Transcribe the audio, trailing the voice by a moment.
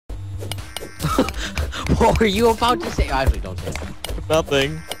What were you about to say? Actually, don't say that.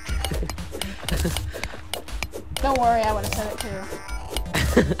 Nothing. Don't worry, I would have said it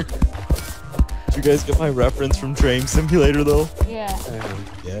too. Did you guys get my reference from Train Simulator though? Yeah.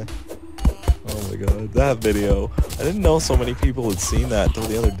 Yeah. Oh my god, that video. I didn't know so many people had seen that until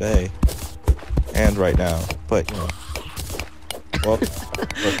the other day. And right now. But, you know.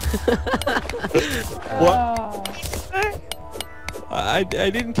 Well, Oh. I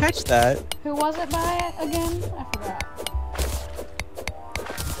didn't catch that. Who was it by again? I forgot.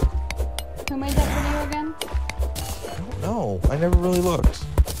 Who made that video again? No, I never really looked.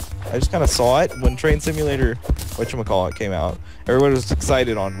 I just kind of saw it when Train Simulator, whatchamacallit, came out. Everyone was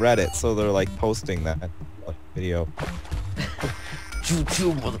excited on Reddit, so they're like posting that like, video. Choo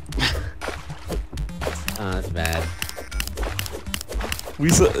choo, mother. Oh, that's bad. You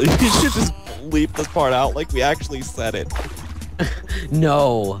should just leave this part out like we actually said it.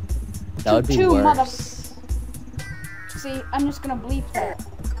 No. That would be Choo, worse. mother. See, I'm just gonna bleep that.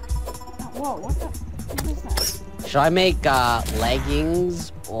 Whoa, what the? What is that? Should I make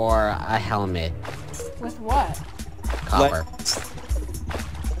leggings or a helmet? With what? Copper.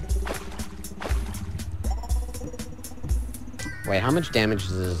 Wait, how much damage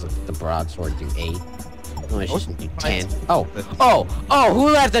does the broadsword do? 8? No, it's just do 10. Oh, who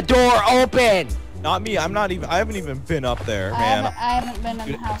left the door open? Not me. I haven't even been up there, man. I haven't been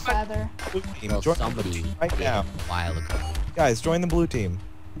in the house either. Blue team. Well, Join somebody right did now. a while ago. Guys, join the blue team.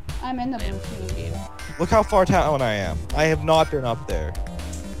 I'm in the blue team. Look how far down I am. I have not been up there.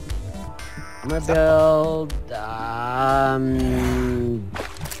 I'm gonna build,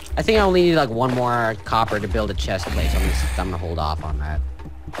 I think I only need like one more copper to build a chest plate, so I'm gonna hold off on that.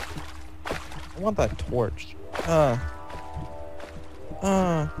 I want that torch. I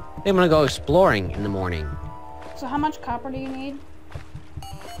think I'm gonna go exploring in the morning. So how much copper do you need?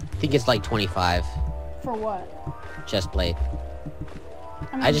 I think it's like 25 For what? chest plate.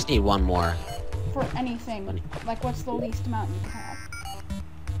 mean, I just need one more. For anything. Like, what's the least amount you can have?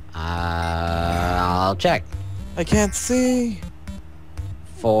 I'll check. I can't see.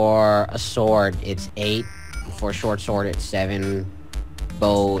 For a sword, it's 8. For a short sword, it's 7.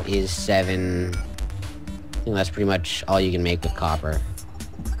 Bow is 7. I think that's pretty much all you can make with copper.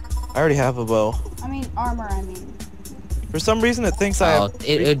 I already have a bow. I mean, armor, I mean. For some reason, it thinks I Oh, have...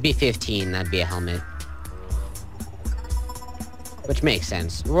 it would be 15. That'd be a helmet. Which makes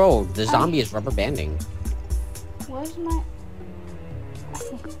sense. Whoa, the zombie is rubber banding. Where's my...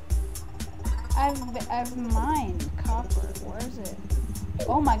 I've mined copper. Where is it?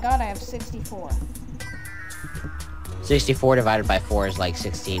 Oh my god, I have 64. 64 divided by 4 is like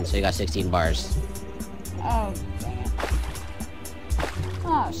 16, so you got 16 bars. Oh, dang it.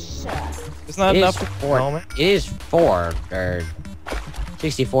 Oh, shit. It's not enough for Four. the moment. It is 4, or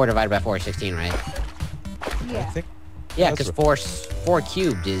 64 divided by 4 is 16, right? I Yeah. think Yeah, That's because 4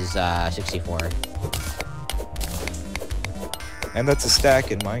 cubed is 64. and that's a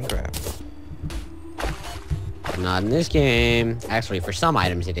stack in Minecraft. Not in this game. Actually, for some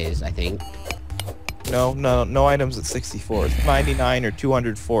items it is, I think. No items at 64. It's 99 or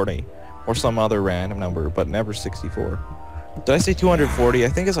 240 or some other random number, but never 64. Did I say 240? I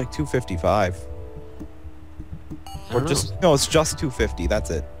think it's like 255. Or just no, it's just 250. That's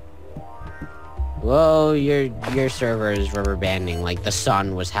it. Well, your server is rubber banding. Like the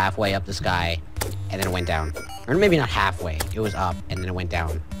sun was halfway up the sky, and then it went down. Or maybe not halfway. It was up, and then it went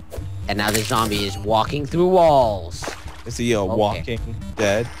down. And now the zombie is walking through walls. Is he walking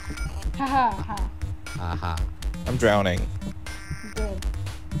dead? Haha, ha. Haha. I'm drowning. Good.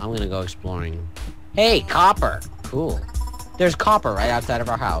 I'm gonna go exploring. Hey, copper! Cool. There's copper right outside of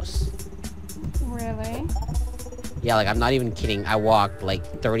our house. Really? Yeah, like, I'm not even kidding. I walked, like,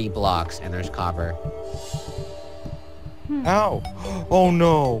 30 blocks, and there's copper. Ow! Oh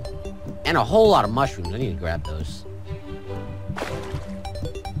no! And a whole lot of mushrooms. I need to grab those.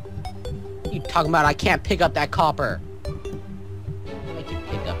 What are you talking about? I can't pick up that copper. I can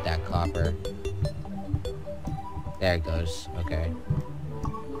pick up that copper. There it goes. Okay.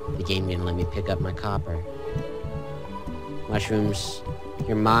 The game didn't let me pick up my copper. Mushrooms,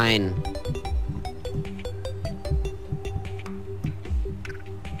 you're mine.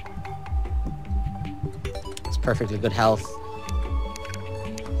 It's perfectly good health.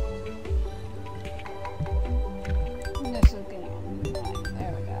 This is getting annoying.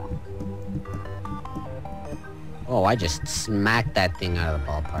 There we go. Oh, I just smacked that thing out of the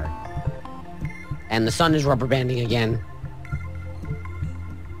ballpark. And the sun is rubber banding again.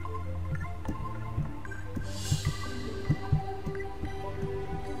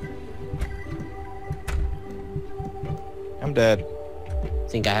 I'm dead.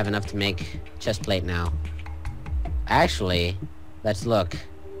 think I have enough to make chest plate now. Actually, let's look.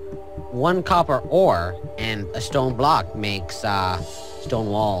 1 copper ore and a stone block makes stone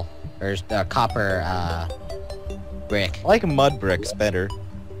wall, or copper brick. I like mud bricks better.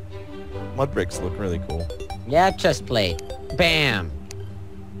 Mud bricks look really cool. Yeah, chest plate. Bam.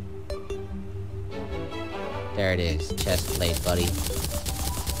 There it is, chest plate, buddy.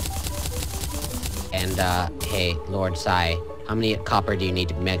 And hey, Lord Sai, how many copper do you need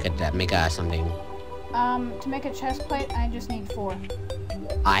to make something? To make a chest plate, I just need 4.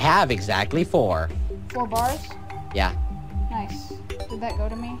 I have exactly 4. 4 bars? Yeah. Nice. Did that go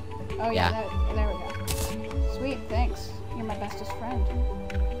to me? Oh yeah, there we go. Sweet, thanks. You're my bestest friend.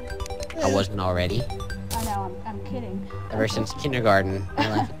 I wasn't already. I know, I'm kidding. Ever since kindergarten.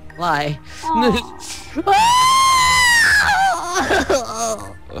 Lie.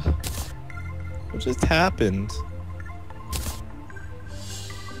 What just happened?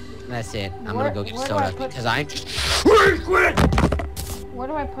 That's it. I'm Where- gonna go get where do I soda put- because I'm. Where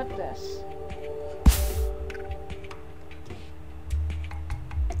do I put this?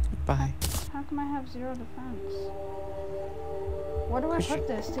 Bye. How come I have 0 defense? Where do I put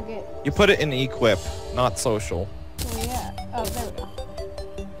this to get... You put it in equip, not social. Where we at? Oh, there we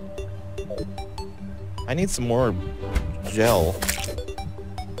go. I need some more gel.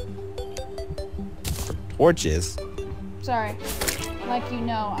 Torches. Sorry. Like you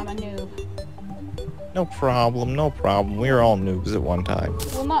know, I'm a noob. No problem, no problem. We were all noobs at one time.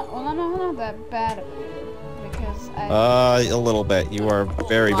 Well, not that bad of a noob, because I... A little bit. You are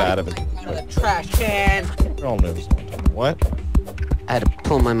very bad at it. Out of the trash can. We're all noobs at one time. What? I had to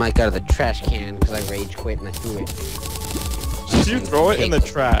pull my mic out of the trash can because I rage quit and I threw it. Did you throw it in the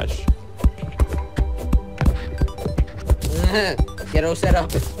trash? Ghetto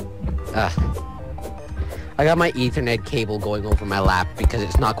setup. I got my Ethernet cable going over my lap because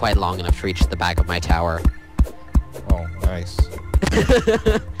it's not quite long enough to reach the back of my tower. Oh, nice.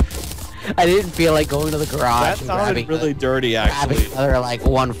 I didn't feel like going to the garage That and sounded grabbing really dirty, actually. grabbing another like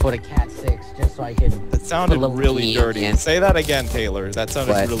 1 foot of Cat 6 just so I could. That sounded put a little really key dirty. in. Say that again, Taylor. That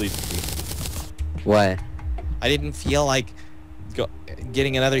sounded What? really dirty. What? I didn't feel like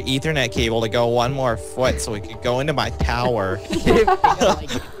getting another Ethernet cable to go 1 more foot so it could go into my tower.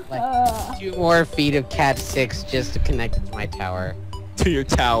 like 2 more feet of Cat 6 just to connect it to my tower. To your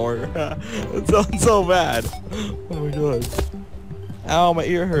tower. That sounds so bad. Oh my god. Ow, my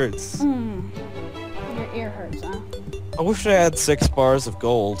ear hurts. Your ear hurts, huh? I wish I had 6 bars of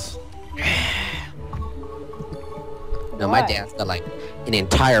gold. No, my Why? dad's got like an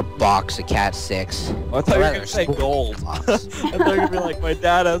entire box of Cat 6. Oh, I thought you were Rather, gonna say school gold. I box. thought you were gonna be like, my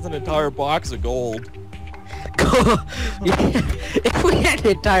dad has an entire box of gold. If we had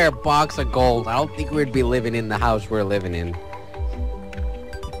an entire box of gold, I don't think we'd be living in the house we're living in.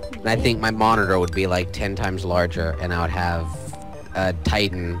 And I think my monitor would be like 10 times larger, and I would have a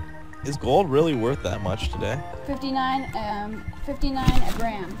Titan. Is gold really worth that much today? 59 a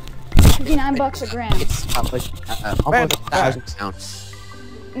gram. 59 bucks a gram. It's almost Man, 1,000 ounce.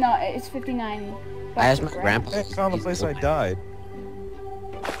 No, it's 59 bucks I asked a my gram. grandpa. I found the place I died.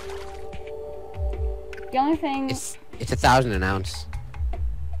 The only thing... It's 1,000 an ounce.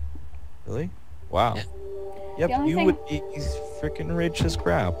 Really? Wow. Yeah. Yep, The only you thing- would be freaking rich as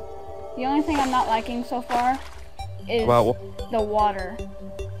crap. The only thing I'm not liking so far is Wow. the water.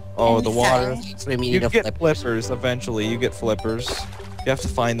 Oh, And the water. That's what I mean. You need a get flip. flippers eventually. You get flippers. You have to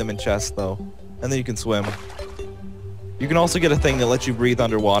find them in chests though, and then you can swim. You can also get a thing that lets you breathe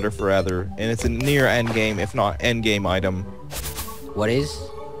underwater forever, and it's a near end game, if not end game item. What is?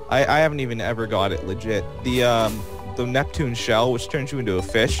 I haven't even ever got it legit. The Neptune shell, which turns you into a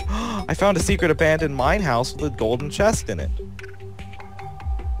fish. I found a secret abandoned mine house with a golden chest in it.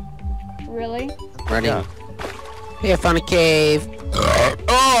 Really? Running. Yeah. Hey, I found a cave.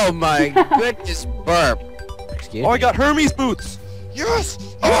 Oh my goodness, burp. Excuse Oh, I me. got Hermes boots. Yes.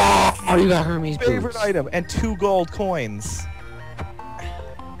 Oh, you got Hermes Favorite boots. item, and 2 gold coins.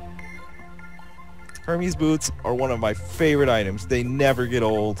 Hermes boots are one of my favorite items. They never get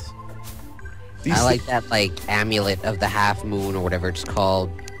old. These I like that like amulet of the half moon or whatever it's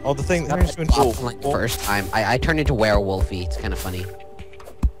called. Oh, the thing that Got turns you that into pop, like the first time. I turned into werewolfy. It's kind of funny.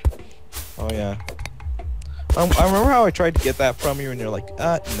 Oh yeah. I remember how I tried to get that from you, and you're like,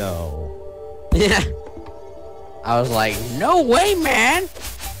 no. Yeah. I was like, no way, man.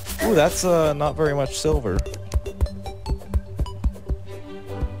 Ooh, that's not very much silver.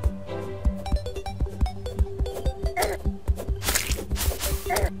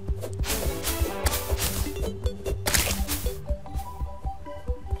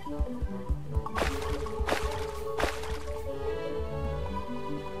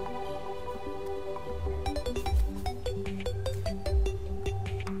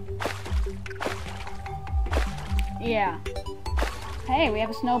 Yeah. Hey, we have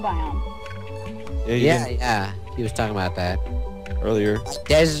a snow biome. Yeah, you Yeah, didn't yeah. He was talking about that. earlier.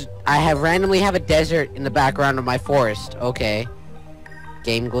 I have randomly have a desert in the background of my forest. Okay.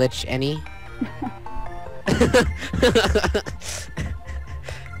 Game glitch any?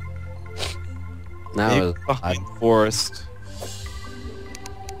 No. Behind forest.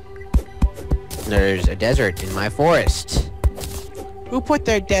 There's a desert in my forest. Who put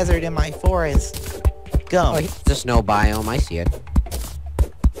their desert in my forest? Oh, here's the snow biome. I see it.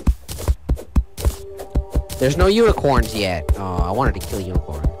 There's no unicorns yet. Oh, I wanted to kill a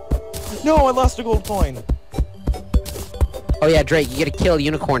unicorn. No, I lost a gold coin. Oh yeah, Drake, you get to kill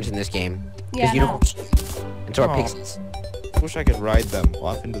unicorns in this game. Yeah, no. Unicorns. And so are Oh. pixies. Wish I could ride them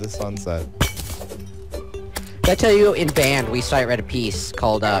off into the sunset. Did I tell you in band we sight read a piece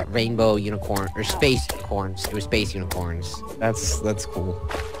called Rainbow Unicorn or Space Unicorns? It was Space Unicorns. That's cool.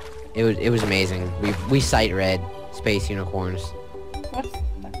 It was amazing. We sight read Space Unicorns. What's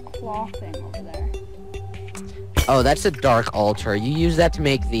the claw thing over there? Oh, that's a dark altar. You use that to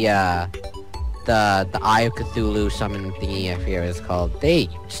make the Eye of Cthulhu summon thingy. I forget what it's called. They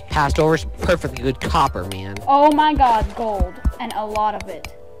just passed over some perfectly good copper, man. Oh my god, gold. And a lot of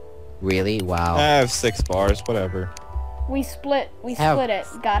it. Really? Wow. I have 6 bars, whatever. We split Have- it.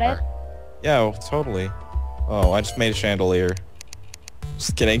 Got it? Yeah, well, totally. Oh, I just made a chandelier.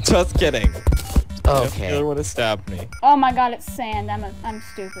 Just kidding, just kidding. Okay. Killer would have stabbed me. Oh my god, it's sand. I'm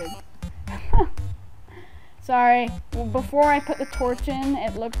stupid. Sorry. Well, before I put the torch in,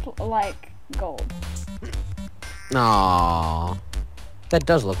 it looked like gold. Aww. That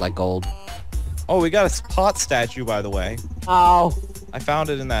does look like gold. Oh, we got a pot statue, by the way. Oh. I found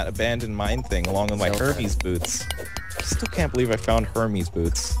it in that abandoned mine thing along with my Silver. Hermes boots. Still can't believe I found Hermes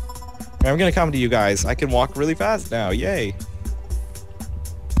boots. I'm gonna come to you guys. I can walk really fast now. Yay.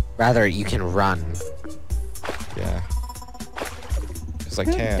 Rather, you can run. Yeah. Because I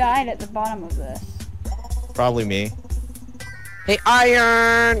Who can't. died at the bottom of this? Probably me. Hey,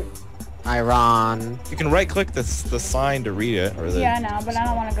 Iron! Iron. You can right click the sign to read it. Or the... Yeah, I know, but I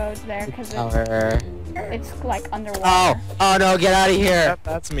don't want to go there because Tower. it's like underwater. Oh! Oh no, get out of here! Yep,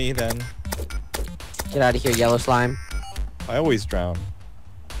 that's me then. Get out of here, yellow slime. I always drown.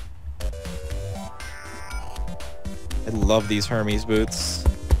 I love these Hermes boots.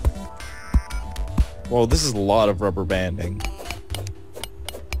 Whoa, this is a lot of rubber banding.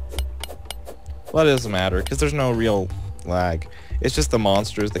 Well, it doesn't matter, because there's no real lag. It's just the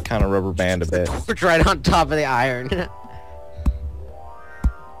monsters that kind of rubber band a bit. Torch right on top of the iron.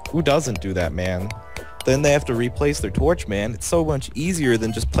 Who doesn't do that, man? Then they have to replace their torch, man. It's so much easier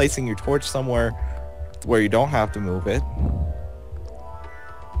than just placing your torch somewhere where you don't have to move it.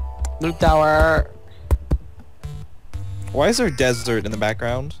 Loop tower. Why is there a desert in the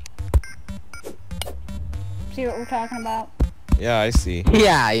background? See what we're talking about? Yeah, I see.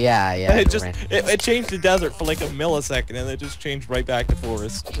 Yeah. It changed to desert for like a millisecond and then it just changed right back to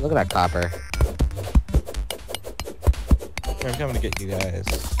forest. Look at that copper. Here, I'm coming to get you guys.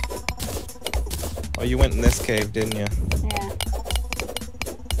 Oh, you went in this cave, didn't you? Yeah.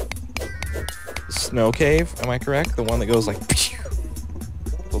 Snow cave, am I correct? The one that goes like...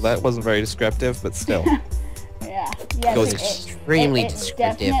 Well, that wasn't very descriptive, but still. Yeah. Yes, Goes it- extremely it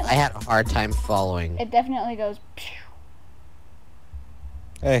descriptive. definitely- I had a hard time following. It definitely goes.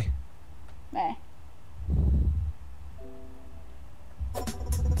 Hey, Eh.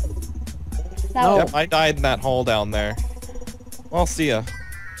 Now, yep, I died in that hole down there. Well, see ya.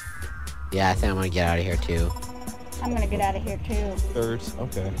 Yeah, I think I'm gonna get out of here too. I'm gonna get out of here too. Third,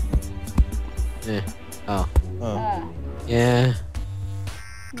 okay. Eh. Oh. Uh, Yeah.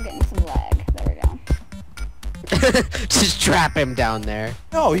 I'm getting some lag. There we go. Just trap him down there.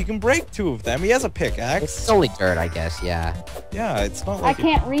 No, he can break 2 of them. He has a It's pickaxe. only dirt, I guess. Yeah. Yeah, it's not I like...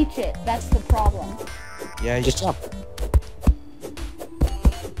 can't reach it. That's the problem. Yeah, you Just jump.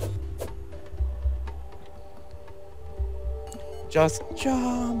 just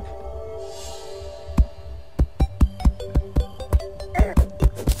jump.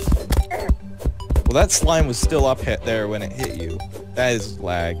 Well, that slime was still up hit there when it hit you. That is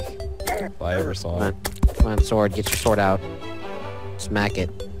lag. If I ever saw it. Come on, sword. Get your sword out. Smack it.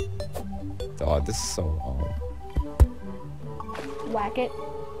 God, this is so long. Whack it.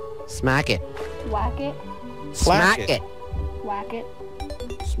 Smack it. Whack it. Smack it. it. Whack it.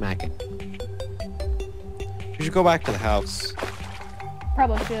 Smack it. You should go back to the house.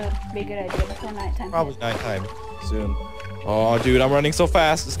 Probably should be a good idea before nighttime. Probably nighttime soon. Oh, dude, I'm running so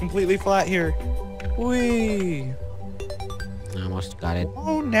fast. It's completely flat here. Whee! I almost got it.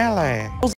 Oh, Nelly.